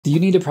Do you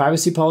need a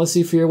privacy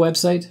policy for your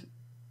website? Do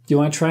you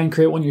want to try and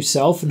create one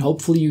yourself and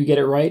hopefully you get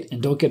it right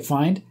and don't get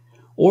fined?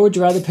 Or would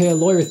you rather pay a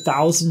lawyer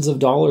thousands of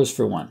dollars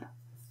for one?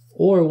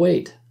 Or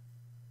wait,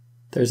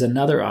 there's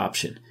another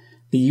option.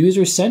 The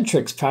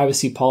Usercentrics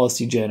Privacy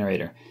Policy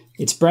Generator.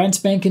 It's brand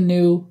spanking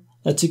new,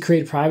 lets you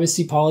create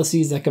privacy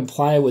policies that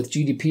comply with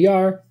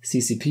GDPR,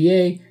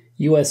 CCPA,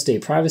 US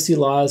state privacy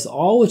laws,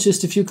 all with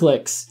just a few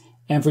clicks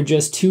and for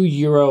just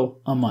 €2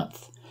 a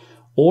month.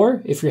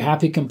 Or if you're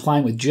happy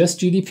complying with just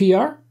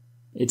GDPR,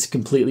 it's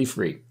completely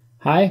free.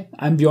 Hi,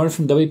 I'm Bjorn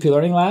from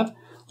WPLearningLab.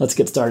 Let's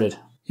get started.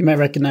 You might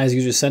recognize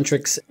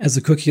Usercentrics as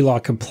a cookie law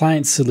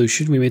compliance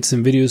solution we made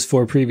some videos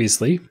for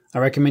previously. I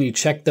recommend you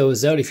check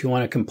those out if you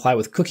want to comply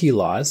with cookie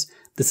laws.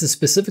 This is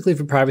specifically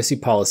for privacy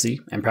policy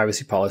and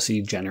privacy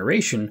policy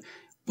generation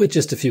with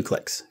just a few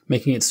clicks,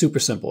 making it super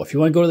simple. If you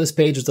want to go to this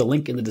page, there's a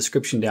link in the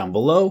description down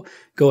below.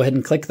 Go ahead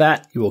and click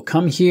that. You will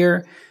come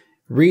here,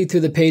 read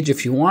through the page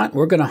if you want.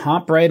 We're going to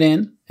hop right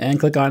in and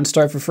click on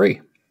Start for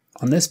Free.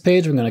 On this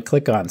page, I'm going to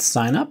click on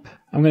Sign Up.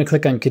 I'm going to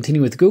click on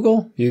Continue with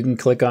Google. You can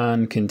click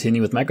on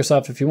Continue with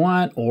Microsoft if you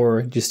want,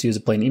 or just use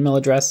a plain email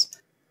address.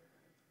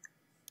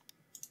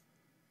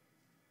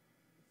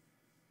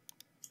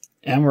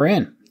 And we're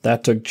in.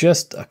 That took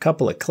just a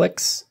couple of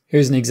clicks.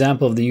 Here's an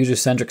example of the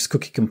Usercentrics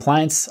cookie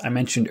compliance I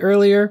mentioned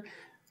earlier.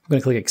 I'm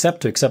going to click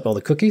Accept to accept all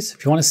the cookies.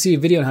 If you want to see a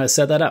video on how to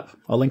set that up,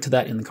 I'll link to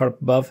that in the card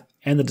up above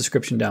and the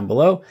description down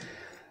below.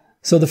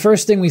 So the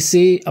first thing we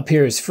see up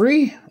here is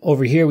free.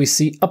 Over here we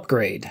see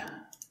upgrade.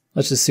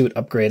 Let's just see what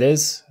upgrade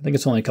is. I think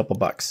it's only a couple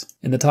bucks.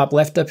 In the top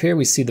left up here,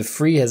 we see the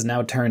free has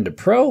now turned to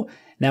pro.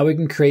 Now we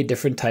can create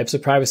different types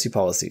of privacy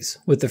policies.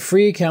 With the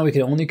free account, we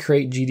can only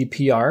create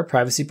GDPR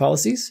privacy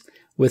policies.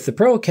 With the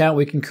pro account,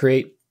 we can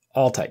create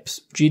all types.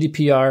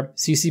 GDPR,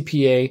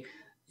 CCPA,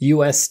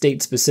 US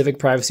state-specific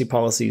privacy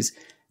policies,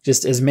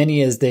 just as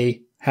many as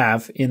they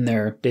have in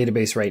their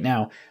database right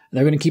now. And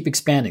they're going to keep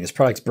expanding. This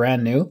product's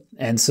brand new.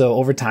 And so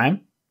over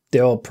time,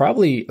 they'll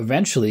probably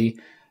eventually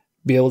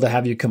be able to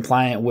have you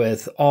compliant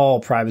with all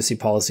privacy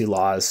policy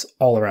laws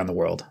all around the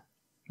world,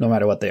 no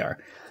matter what they are.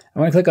 I'm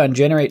going to click on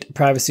Generate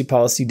Privacy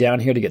Policy down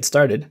here to get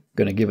started. I'm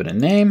going to give it a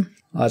name.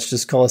 Let's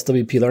just call this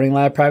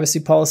WPLearningLab Privacy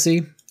Policy.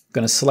 I'm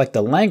going to select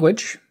the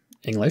language,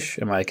 English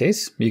in my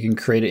case. You can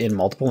create it in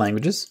multiple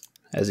languages,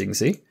 as you can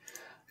see.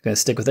 I'm going to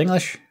stick with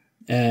English.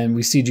 And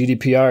we see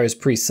GDPR is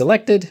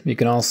pre-selected. You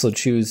can also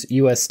choose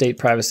US state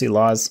privacy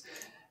laws.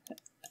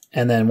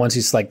 And then once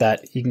you select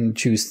that, you can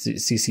choose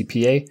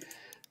CCPA.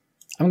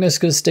 I'm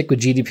just going to stick with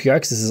GDPR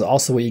because this is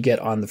also what you get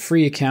on the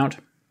free account.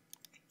 I'm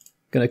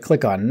going to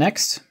click on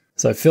Next.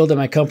 So I filled in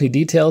my company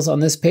details on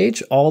this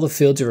page. All the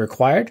fields are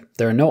required.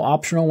 There are no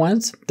optional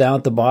ones. Down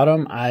at the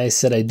bottom, I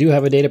said I do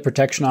have a data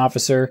protection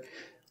officer,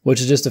 which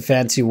is just a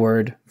fancy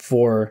word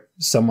for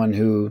someone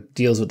who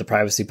deals with the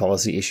privacy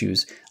policy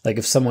issues. Like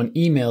if someone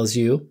emails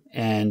you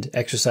and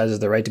exercises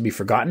the right to be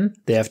forgotten,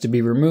 they have to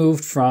be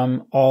removed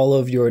from all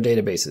of your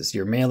databases,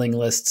 your mailing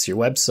lists, your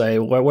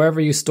website, wherever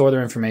you store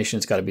their information,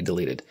 it's got to be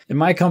deleted. In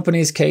my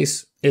company's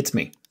case, it's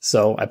me.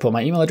 So I put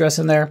my email address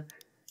in there,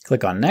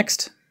 click on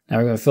Next. Now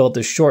we're going to fill out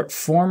the short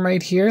form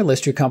right here,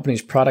 list your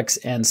company's products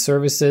and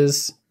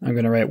services. I'm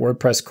going to write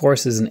WordPress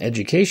courses and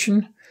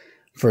education.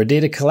 For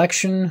data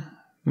collection,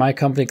 my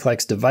company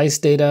collects device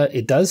data.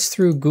 It does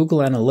through Google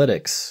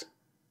Analytics.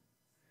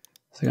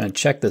 So I'm going to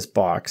check this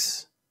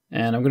box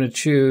and I'm going to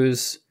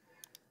choose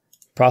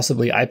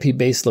possibly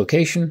IP-based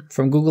location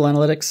from Google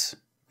Analytics.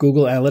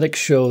 Google Analytics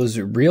shows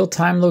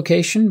real-time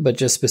location, but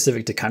just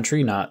specific to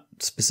country, not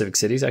specific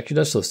cities. Actually, it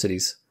does show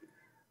cities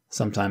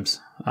sometimes.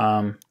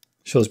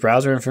 Shows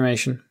browser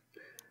information,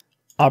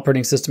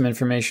 operating system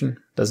information,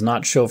 does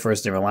not show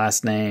first name or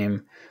last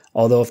name.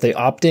 Although if they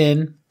opt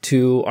in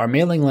to our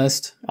mailing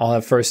list, I'll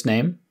have first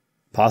name,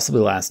 possibly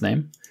last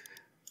name,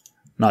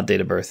 not date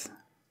of birth.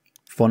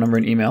 Phone number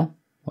and email,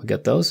 I'll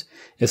get those.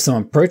 If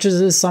someone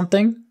purchases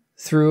something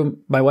through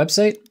my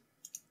website,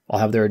 I'll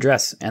have their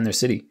address and their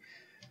city.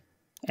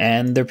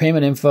 And their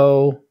payment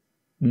info,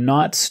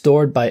 not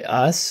stored by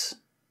us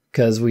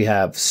because we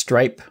have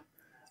Stripe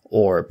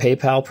or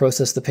PayPal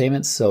process the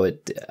payments, so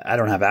I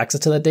don't have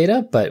access to that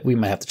data, but we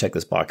might have to check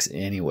this box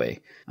anyway.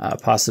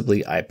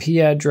 Possibly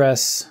IP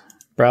address,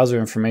 browser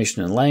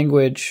information and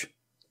language,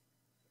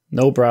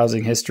 no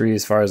browsing history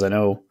as far as I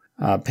know.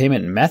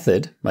 Payment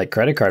method, like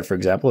credit card, for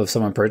example. If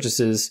someone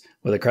purchases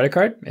with a credit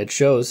card, it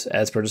shows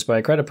as purchased by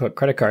a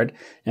credit card.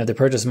 And if they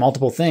purchase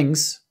multiple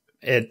things,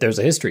 there's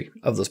a history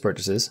of those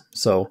purchases.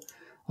 So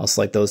I'll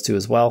select those two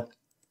as well.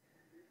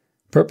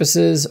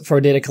 Purposes for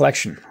data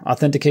collection,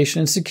 authentication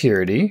and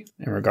security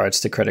in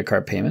regards to credit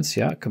card payments.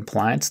 Yeah,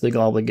 compliance,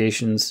 legal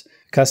obligations,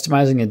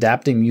 customizing, and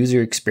adapting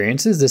user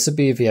experiences. This would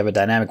be if you have a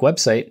dynamic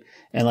website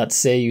and let's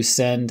say you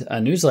send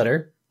a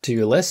newsletter to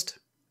your list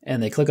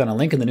and they click on a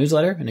link in the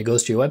newsletter and it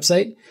goes to your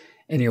website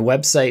and your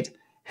website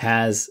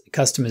has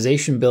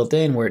customization built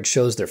in where it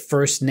shows their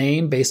first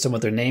name based on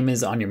what their name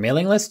is on your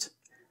mailing list.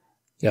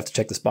 You have to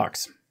check this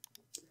box.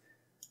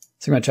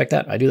 So I'm going to check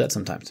that. I do that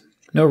sometimes.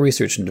 No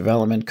research and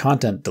development,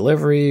 content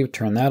delivery,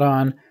 turn that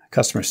on.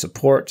 Customer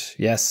support,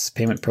 yes.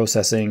 Payment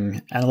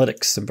processing,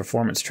 analytics and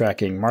performance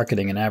tracking,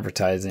 marketing and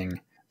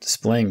advertising,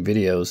 displaying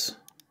videos.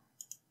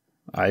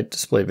 I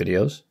display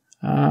videos.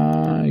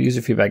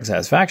 User feedback and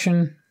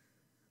satisfaction.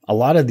 A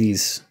lot of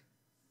these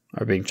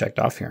are being checked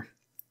off here.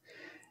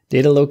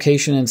 Data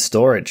location and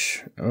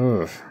storage.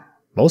 Ugh.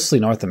 Mostly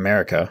North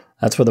America.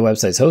 That's where the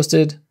website's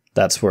hosted.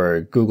 That's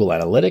where Google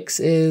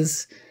Analytics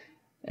is.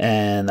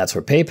 And that's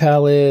where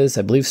PayPal is.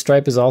 I believe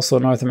Stripe is also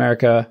North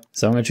America.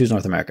 So I'm going to choose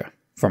North America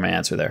for my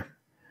answer there.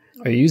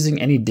 Are you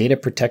using any data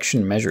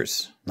protection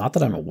measures? Not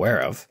that I'm aware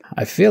of.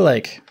 I feel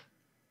like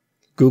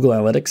Google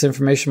Analytics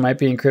information might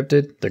be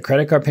encrypted. The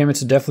credit card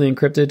payments are definitely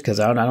encrypted because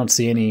I don't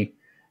see any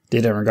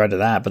data in regard to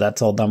that, but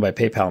that's all done by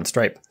PayPal and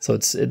Stripe. So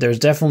there's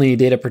definitely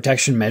data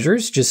protection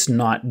measures, just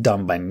not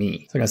done by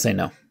me. So I'm going to say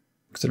no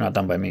because they're not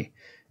done by me.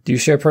 Do you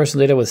share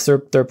personal data with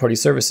third-party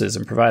services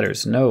and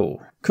providers?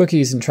 No.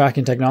 Cookies and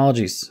tracking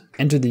technologies.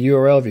 Enter the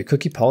URL of your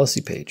cookie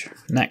policy page.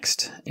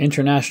 Next,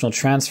 international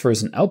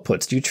transfers and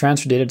outputs. Do you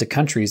transfer data to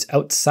countries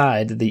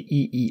outside the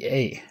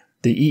EEA?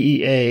 The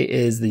EEA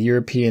is the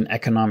European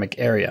Economic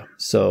Area.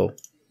 So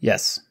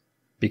yes,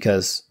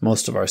 because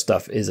most of our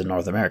stuff is in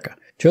North America.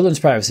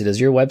 Children's privacy.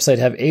 Does your website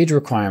have age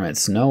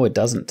requirements? No, it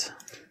doesn't.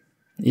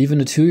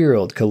 Even a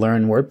 2-year-old could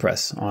learn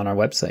WordPress on our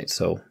website.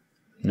 So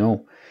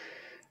no.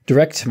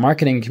 Direct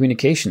marketing and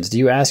communications. Do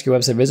you ask your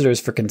website visitors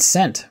for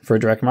consent for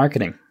direct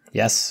marketing?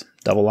 Yes.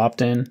 Double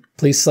opt-in.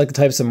 Please select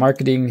the types of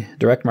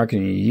direct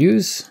marketing you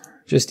use.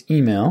 Just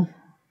email.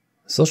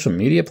 Social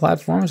media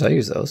platforms. I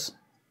use those.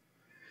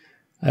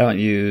 I don't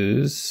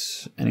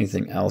use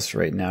anything else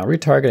right now.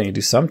 Retargeting I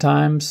do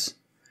sometimes.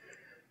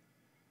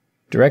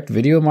 Direct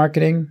video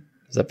marketing.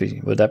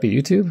 Would that be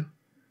YouTube?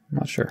 I'm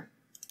not sure.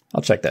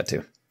 I'll check that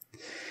too.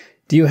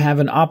 Do you have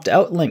an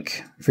opt-out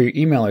link for your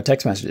email or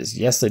text messages?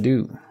 Yes, I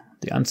do.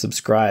 The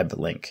unsubscribe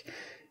link.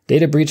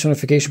 Data breach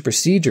notification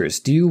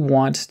procedures. Do you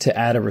want to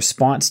add a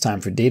response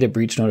time for data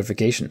breach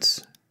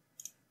notifications?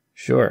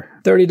 Sure.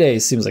 30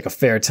 days seems like a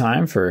fair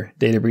time for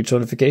data breach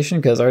notification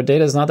because our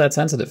data is not that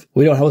sensitive.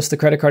 We don't host the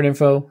credit card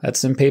info.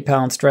 That's in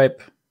PayPal and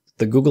Stripe.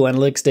 The Google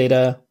Analytics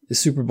data is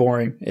super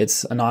boring.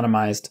 It's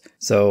anonymized.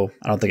 So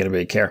I don't think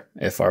anybody would care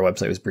if our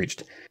website was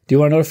breached. Do you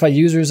want to notify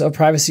users of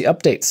privacy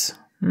updates?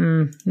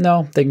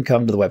 No, they can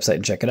come to the website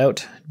and check it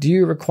out. Do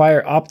you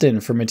require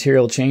opt-in for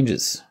material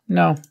changes?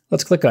 No.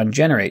 Let's click on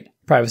Generate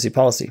Privacy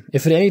Policy.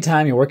 If at any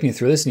time you're working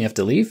through this and you have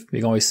to leave, you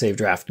can always save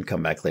draft and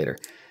come back later.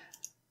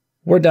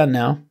 We're done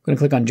now. I'm going to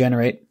click on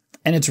Generate,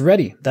 and it's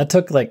ready. That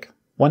took like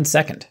 1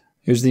 second.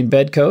 Here's the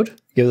embed code.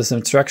 Give us some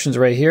instructions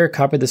right here.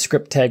 Copy the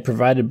script tag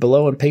provided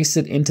below and paste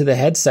it into the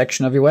head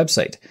section of your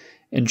website,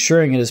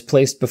 ensuring it is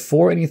placed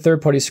before any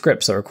third-party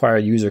scripts that require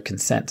user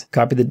consent.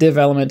 Copy the div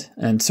element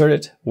and insert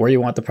it where you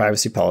want the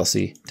privacy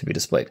policy to be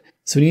displayed.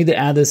 So we need to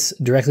add this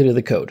directly to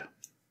the code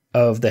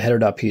of the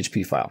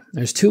header.php file.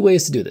 There's 2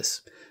 ways to do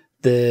this.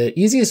 The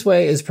easiest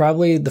way is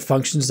probably the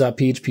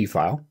functions.php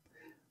file,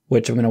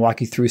 which I'm going to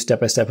walk you through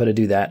step by step how to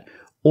do that.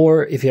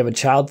 Or if you have a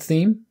child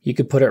theme, you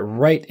could put it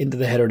right into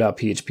the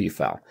header.php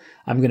file.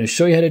 I'm going to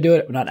show you how to do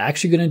it. I'm not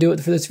actually going to do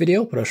it for this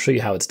video, but I'll show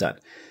you how it's done.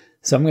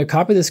 So I'm going to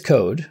copy this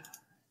code.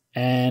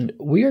 And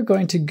we are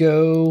going to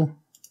go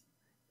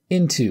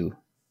into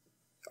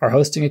our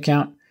hosting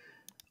account,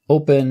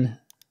 open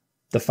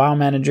the file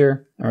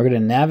manager, and we're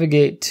going to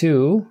navigate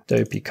to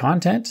WP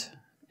content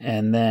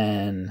and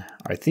then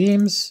our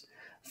themes,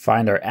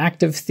 find our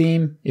active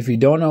theme. If you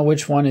don't know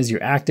which one is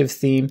your active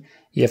theme,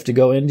 you have to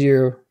go into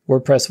your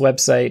WordPress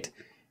website,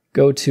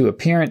 go to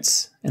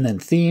appearance and then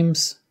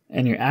themes,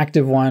 and your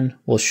active one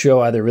will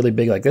show either really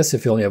big like this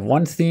if you only have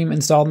one theme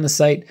installed in the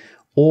site,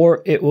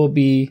 or it will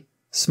be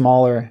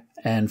smaller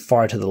and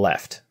far to the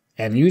left.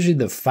 And usually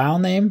the file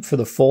name for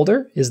the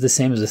folder is the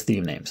same as the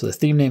theme name. So the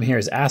theme name here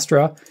is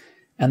Astra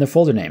and the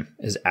folder name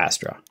is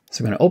Astra.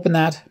 So I'm going to open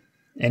that,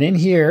 and in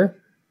here,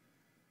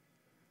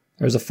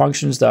 there's a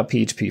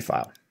functions.php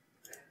file.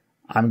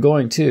 I'm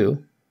going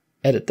to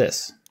edit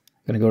this.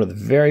 I'm going to go to the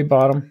very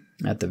bottom.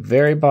 At the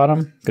very bottom,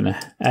 I'm going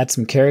to add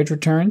some carriage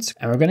returns,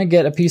 and we're going to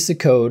get a piece of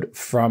code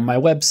from my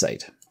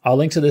website. I'll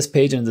link to this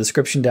page in the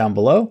description down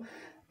below,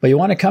 but you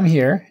want to come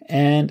here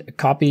and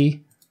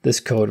copy this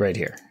code right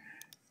here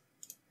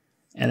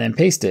and then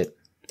paste it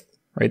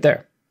right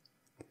there.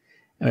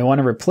 And we want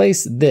to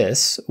replace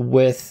this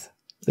with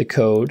the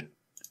code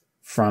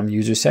from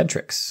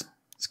Usercentrics.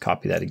 Let's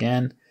copy that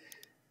again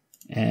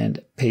and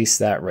paste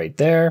that right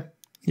there.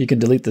 You can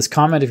delete this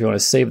comment if you want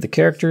to save the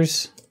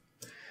characters,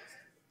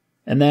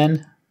 and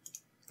then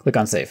click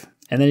on save.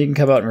 And then you can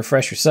come out and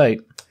refresh your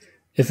site.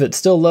 If it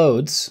still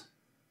loads,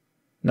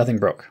 nothing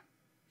broke.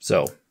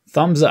 So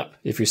thumbs up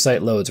if your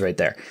site loads right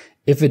there.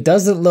 If it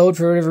doesn't load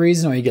for whatever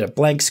reason, or you get a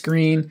blank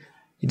screen,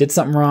 you did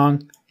something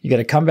wrong, you got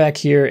to come back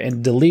here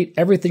and delete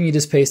everything you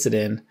just pasted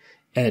in,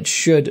 and it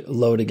should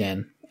load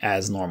again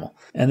as normal.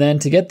 And then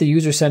to get the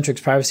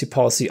Usercentrics Privacy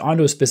Policy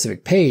onto a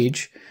specific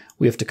page,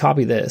 we have to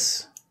copy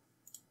this,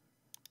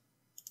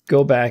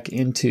 go back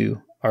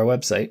into our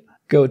website,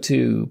 go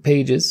to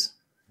Pages,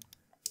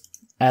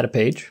 add a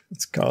page.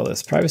 Let's call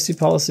this Privacy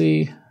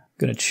Policy.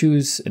 going to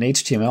choose an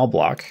HTML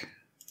block,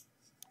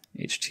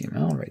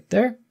 HTML right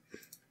there,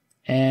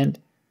 and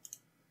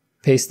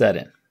paste that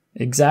in.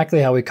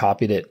 Exactly how we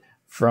copied it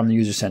from the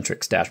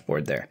Usercentrics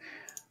dashboard there.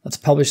 Let's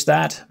publish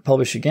that,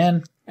 publish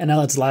again, and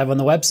now it's live on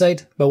the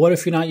website. But what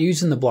if you're not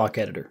using the block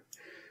editor?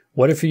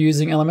 What if you're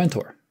using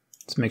Elementor?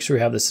 Let's make sure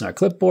we have this in our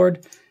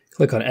clipboard.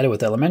 Click on Edit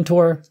with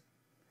Elementor.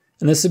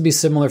 And this would be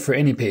similar for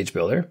any page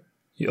builder.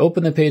 You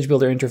open the page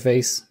builder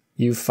interface,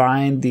 you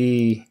find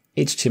the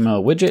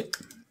HTML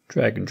widget,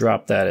 drag and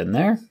drop that in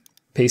there,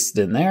 paste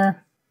it in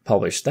there,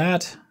 publish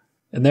that.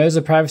 And there's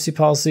a privacy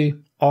policy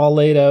all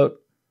laid out.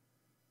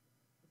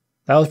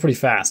 That was pretty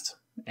fast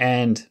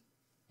and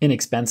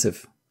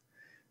inexpensive.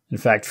 In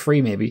fact,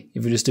 free maybe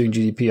if you're just doing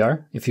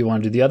GDPR. If you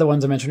want to do the other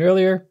ones I mentioned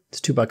earlier,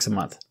 it's $2 a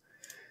month.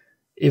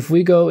 If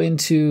we go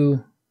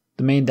into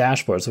the main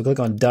dashboard, so click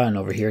on Done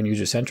over here in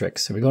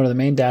Usercentrics, and we go to the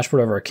main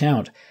dashboard of our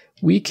account,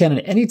 we can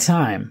at any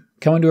time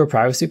come into our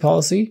privacy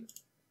policy,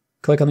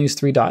 click on these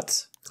three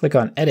dots, click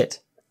on Edit,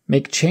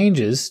 make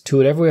changes to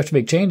whatever we have to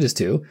make changes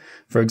to.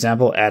 For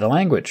example, add a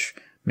language,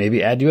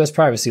 maybe add US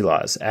privacy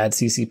laws, add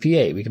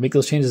CCPA. We can make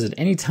those changes at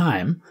any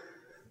time.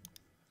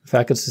 In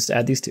fact, let's just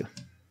add these two.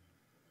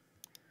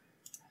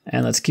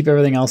 And let's keep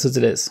everything else as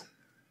it is.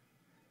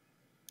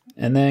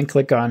 And then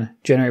click on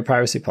Generate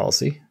Privacy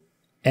Policy.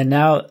 And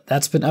now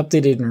that's been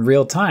updated in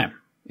real time.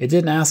 It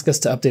didn't ask us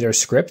to update our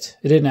script.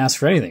 It didn't ask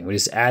for anything. We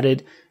just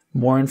added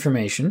more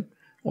information,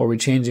 or we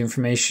changed the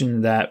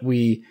information that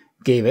we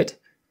gave it.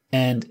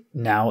 And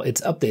now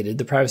it's updated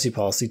the privacy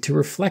policy to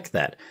reflect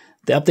that.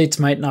 The updates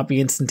might not be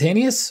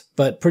instantaneous,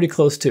 but pretty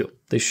close to.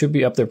 They should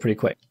be up there pretty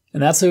quick.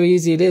 And that's how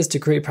easy it is to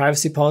create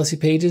privacy policy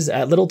pages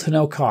at little to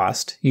no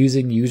cost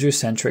using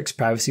Usercentrics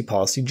Privacy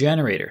Policy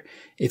Generator.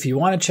 If you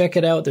want to check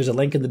it out, there's a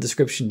link in the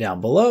description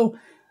down below.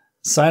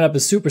 Sign up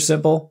is super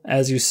simple,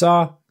 as you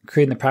saw.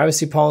 Creating the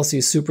privacy policy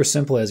is super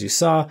simple, as you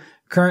saw.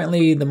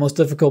 Currently, the most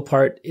difficult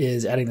part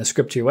is adding the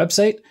script to your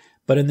website,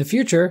 but in the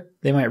future,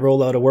 they might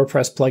roll out a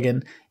WordPress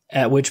plugin,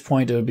 at which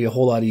point it would be a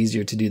whole lot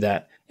easier to do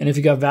that. And if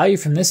you got value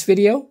from this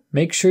video,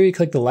 make sure you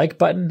click the like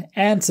button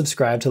and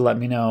subscribe to let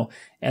me know.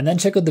 And then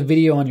check out the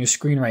video on your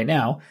screen right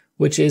now,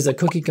 which is a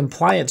cookie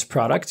compliance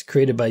product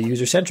created by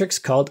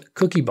Usercentrics called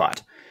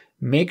CookieBot.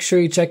 Make sure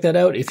you check that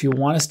out if you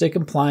want to stay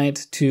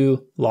compliant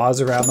to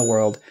laws around the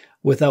world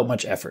without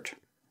much effort.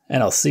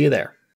 And I'll see you there.